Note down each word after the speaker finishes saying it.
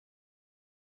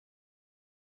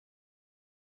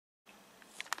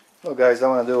Hello guys, I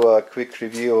want to do a quick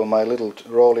review of my little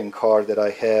rolling cart that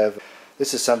I have.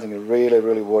 This is something that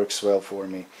really works well for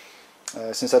me.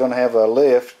 Since I don't have a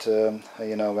lift, you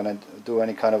know, when I do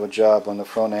any kind of a job on the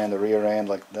front end or rear end,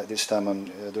 like this time I'm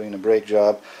doing a brake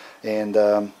job, and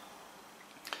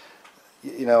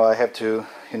you know, I have to,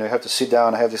 sit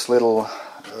down. I have this little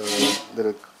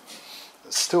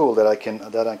stool that I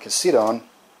can sit on.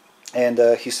 And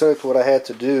he showed what I had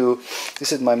to do.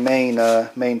 This is my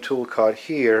main tool cart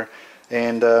here,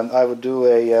 and I would do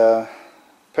a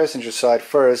passenger side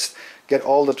first, get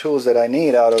all the tools that I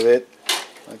need out of it,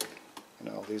 like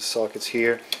these sockets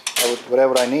here.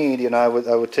 Whatever I need, I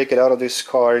would take it out of this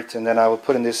cart, and then I would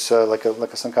put in this like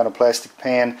some kind of plastic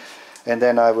pan, and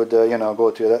then I would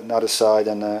go to the other side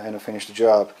and finish the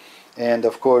job. And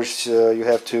of course you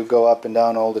have to go up and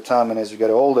down all the time, and as you get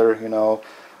older,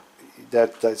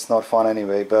 that's not fun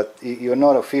anyway, but you're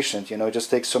not efficient, it just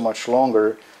takes so much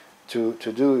longer to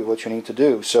do what you need to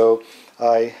do. So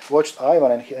I watched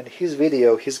Ivan, and his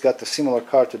video, he's got a similar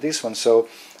cart to this one, so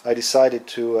I decided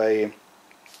to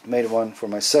made one for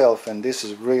myself, and this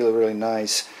is really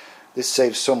nice. This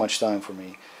saves so much time for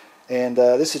me. And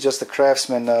this is just a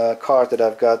Craftsman cart that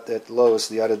I've got at Lowe's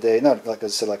the other day, not like I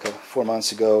said, like 4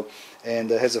 months ago,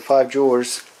 and it has a 5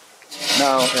 drawers.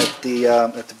 Now at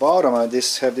the bottom I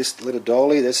have this little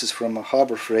dolly. This is from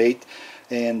Harbor Freight,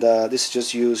 and this is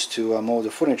just used to move the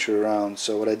furniture around.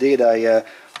 So what I did, I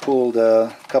pulled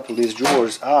a couple of these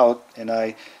drawers out, and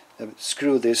I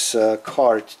screwed this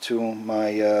cart to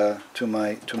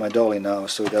my dolly now,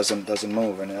 so it doesn't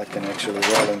move, and I can actually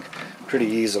rolling pretty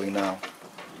easily now.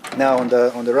 Now on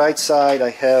the right side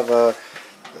I have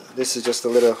this is just a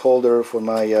little holder for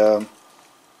my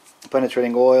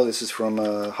penetrating oil. This is from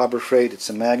Harbor Freight. It's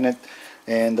a magnet,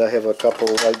 and I have a couple.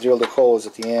 I drilled the holes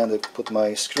at the end. I put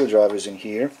my screwdrivers in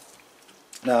here.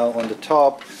 Now on the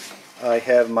top I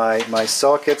have my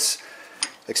sockets,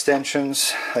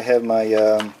 extensions. I have my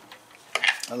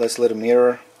this little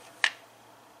mirror.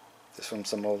 This from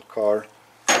some old car.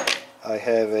 I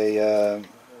have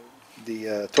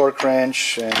the torque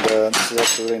wrench, and this is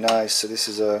actually really nice. So this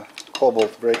is a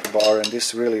Cobalt breaker bar, and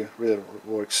this really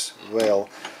works well.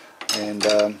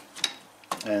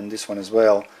 And this one as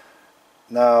well.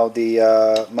 Now the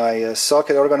my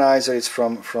socket organizer is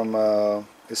from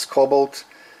this Cobalt.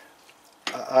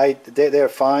 They're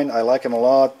fine. I like them a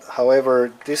lot.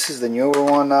 However, this is the newer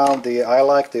one now. I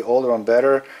like the older one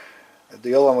better.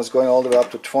 The old one was going all the way up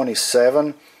to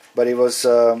 27, but it was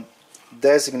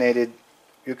designated.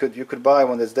 You could buy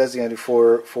one that's designated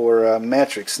for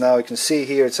metrics. Now you can see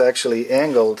here it's actually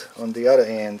angled on the other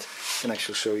end. I can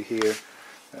actually show you here.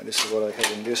 This is what I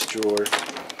have in this drawer.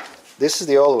 This is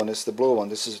the old one. It's the blue one.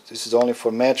 This is only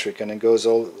for metric, and it goes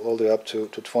all the way up to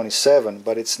 27.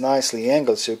 But it's nicely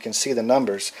angled, so you can see the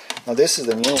numbers. Now this is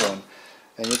the new one,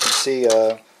 and you can see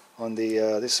on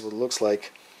the this is what it looks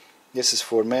like. This is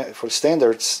for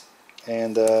standards,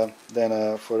 and then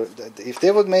if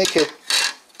they would make it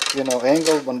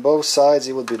angled on both sides,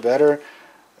 it would be better.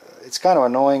 It's kind of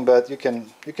annoying, but you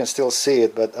can still see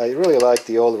it. But I really like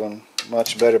the old one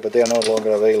much better, but they are no longer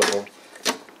available.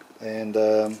 And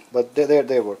but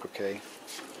they work okay.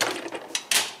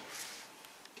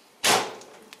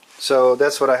 So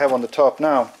that's what I have on the top.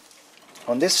 Now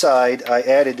on this side I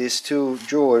added these 2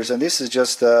 drawers, and this is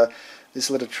just this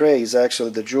little tray is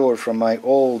actually the drawer from my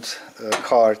old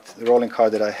cart, the rolling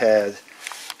cart that I had,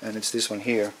 and it's this one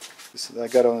here. I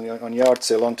got on yard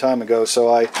sale a long time ago,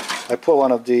 so I pulled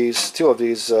one of these, 2 of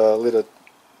these little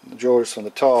drawers from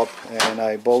the top, and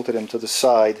I bolted them to the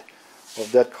side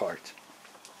of that cart.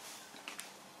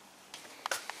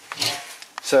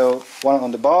 So one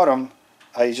on the bottom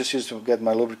I just used to get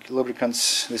my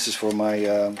lubricants. This is for my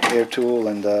air tool,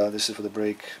 and this is for the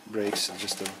brakes,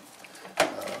 just a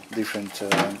different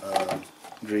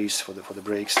grease for the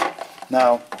brakes.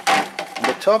 Now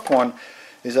the top one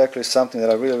is actually something that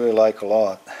I really like a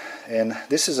lot, and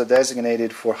this is a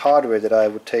designated for hardware that I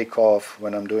would take off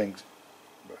when I'm doing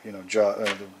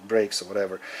the brakes or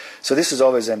whatever. So this is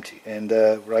always empty, and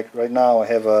right now I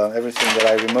have everything that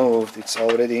I removed. It's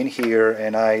already in here,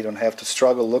 and I don't have to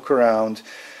struggle, look around,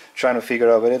 trying to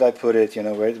figure out where did I put it,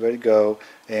 where to go,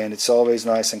 and it's always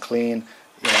nice and clean.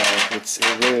 It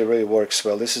really works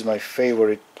well. This is my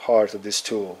favorite part of this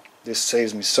tool. This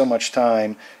saves me so much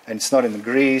time, and it's not in the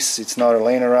grease, it's not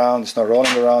laying around, it's not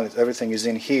rolling around, everything is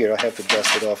in here. I have to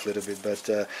dust it off a little bit,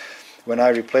 but when I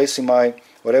replacing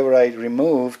whatever I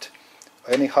removed,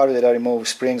 any hardware that I remove,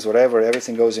 springs, whatever,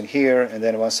 everything goes in here, and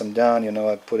then once I'm done,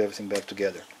 I put everything back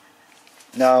together.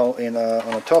 Now on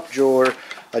a top drawer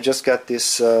I just got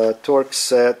this torque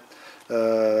set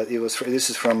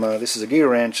This is a gear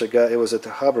wrench I got. It was at the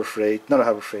Harbor Freight, not a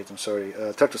Harbor Freight, I'm sorry,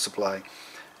 Tractor Supply,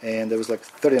 and it was like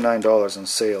 $39 on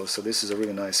sale. So this is a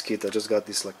really nice kit. I just got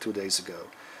this like 2 days ago,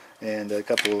 and a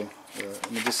couple.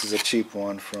 This is a cheap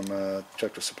one from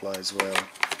Tractor Supply as well,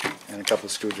 and a couple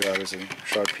of screwdrivers and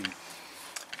Sharpie.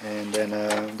 And then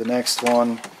the next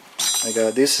one I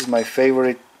got. This is my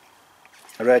favorite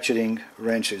ratcheting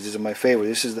wrenches. These are my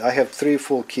favorite. I have 3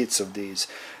 full kits of these,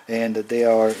 and they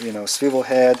are, you know, swivel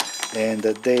head, and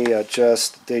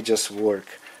they just work.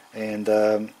 And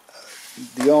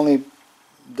the only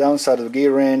downside of the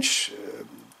gear wrench,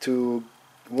 to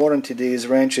warranty these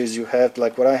wrenches, you have,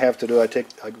 like what I have to do, I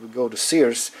go to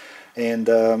Sears, and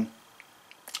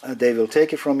they will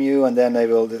take it from you, and then they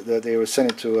will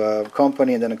send it to a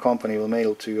company, and then a company will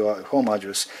mail it to your home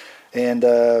address. And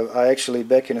I actually,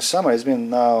 back in the summer, it's been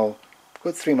now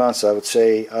good 3 months, I would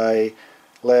say, I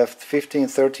left 15,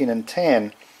 13, and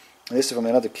 10. This is from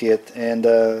another kit, and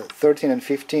 13 and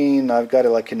 15 I've got it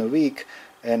like in a week,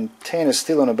 and 10 is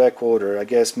still on a back order. I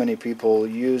guess many people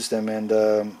use them, and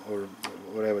or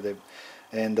whatever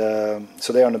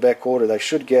so they're on the back order. I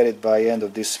should get it by end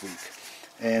of this week.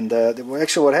 And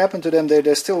actually, what happened to them?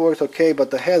 They still worked okay, but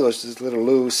the head was just a little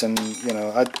loose, and you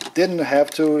know, I didn't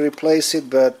have to replace it,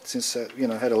 but since you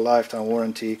know, I had a lifetime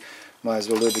warranty, might as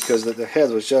well do it, because the head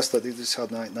was just this is how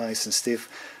nice and stiff.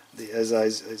 As I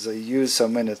used so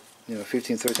many, you know,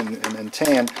 15, 13, and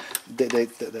 10,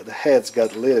 the heads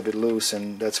got a little bit loose,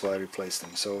 and that's why I replaced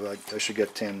them. So I should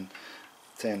get 10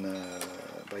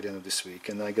 by the end of this week,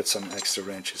 and I got some extra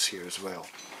wrenches here as well.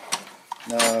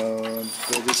 Now,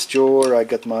 this drawer, I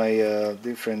got my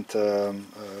different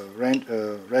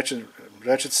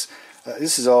ratchets.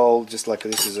 This is all just like,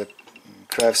 this is a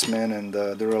Craftsman and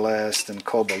Duralast and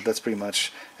Cobalt. That's pretty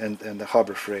much, and the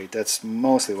Harbor Freight. That's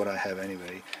mostly what I have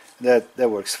anyway. That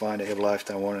works fine. They have a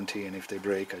lifetime warranty, and if they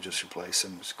break, I just replace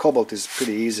them. Cobalt is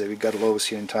pretty easy. We got Lowe's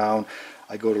here in town.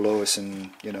 I go to Lowe's,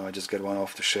 and you know, I just get one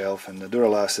off the shelf. And the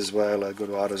Duralast as well. I go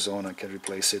to AutoZone. I can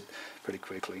replace it pretty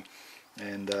quickly.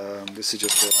 And this is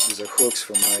just these are hooks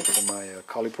for my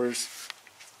calipers.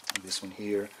 And this one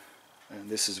here, and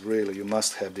this is really, you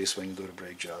must have this when you do the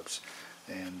brake jobs.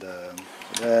 And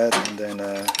that, and then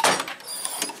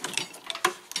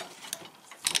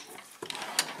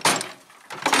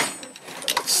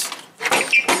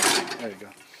there you go.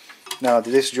 Now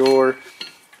this drawer,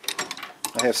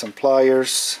 I have some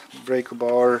pliers, breaker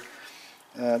bar.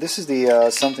 This is the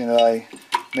something that I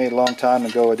made a long time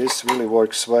ago. This really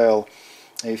works well.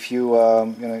 If you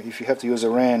you know, if you have to use a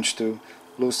wrench to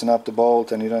loosen up the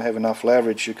bolt and you don't have enough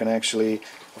leverage, you can actually,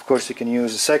 of course, you can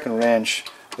use a second wrench,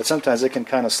 but sometimes they can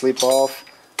kind of slip off.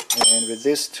 And with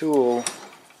this tool,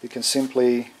 you can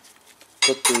simply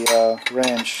put the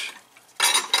wrench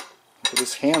to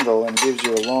this handle, and it gives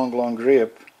you a long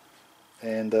grip.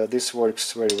 And this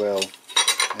works very well.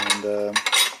 And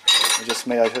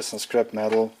I have some scrap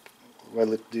metal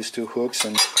with these 2 hooks,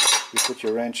 and you put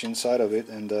your wrench inside of it,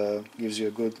 and gives you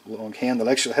a good long handle.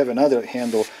 Actually, I have another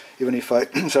handle, even if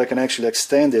so I can actually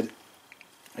extend it.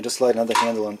 I just slide another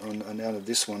handle on the end of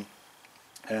this one,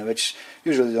 which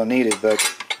usually you don't need it, but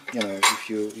you know,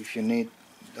 if you need,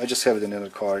 I just have it in another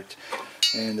cart.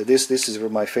 And this is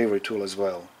my favorite tool as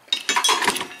well.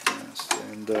 Yes,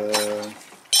 and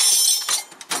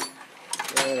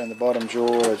in the bottom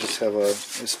drawer, I just have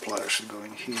this plier should go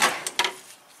in here.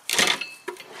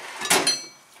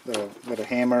 Got a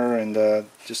hammer and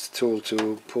just a tool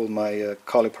to pull my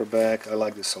caliper back. I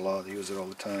like this a lot. I use it all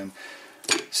the time.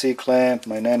 C-clamp,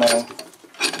 my Nano.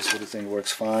 This sort of thing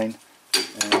works fine.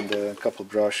 And a couple of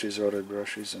brushes, rotary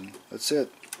brushes, and that's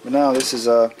it. But now this is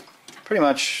pretty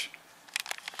much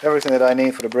everything that I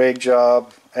need for the brake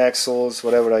job, axles,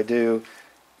 whatever I do.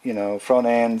 You know, front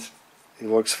end, it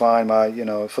works fine. You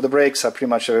know, for the brakes, I pretty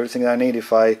much have everything I need.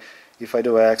 If I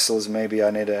do axles, maybe I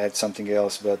need to add something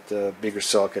else, but bigger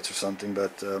sockets or something.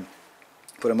 But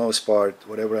for the most part,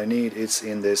 whatever I need, it's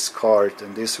in this cart,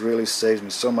 and this really saves me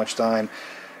so much time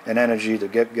and energy to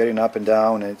getting up and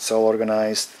down. And it's all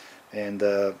organized, and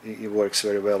it works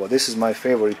very well. But this is my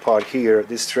favorite part here.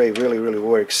 This tray really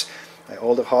works.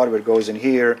 All the hardware goes in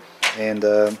here, and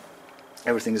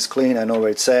everything is clean. I know where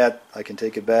it's at. I can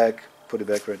take it back, put it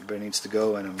back where it needs to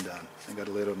go, and I'm done. I got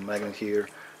a little magnet here,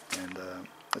 and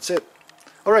that's it.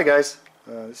 Alright guys,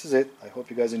 this is it. I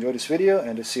hope you guys enjoyed this video,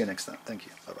 and I'll see you next time. Thank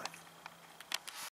you. Bye-bye.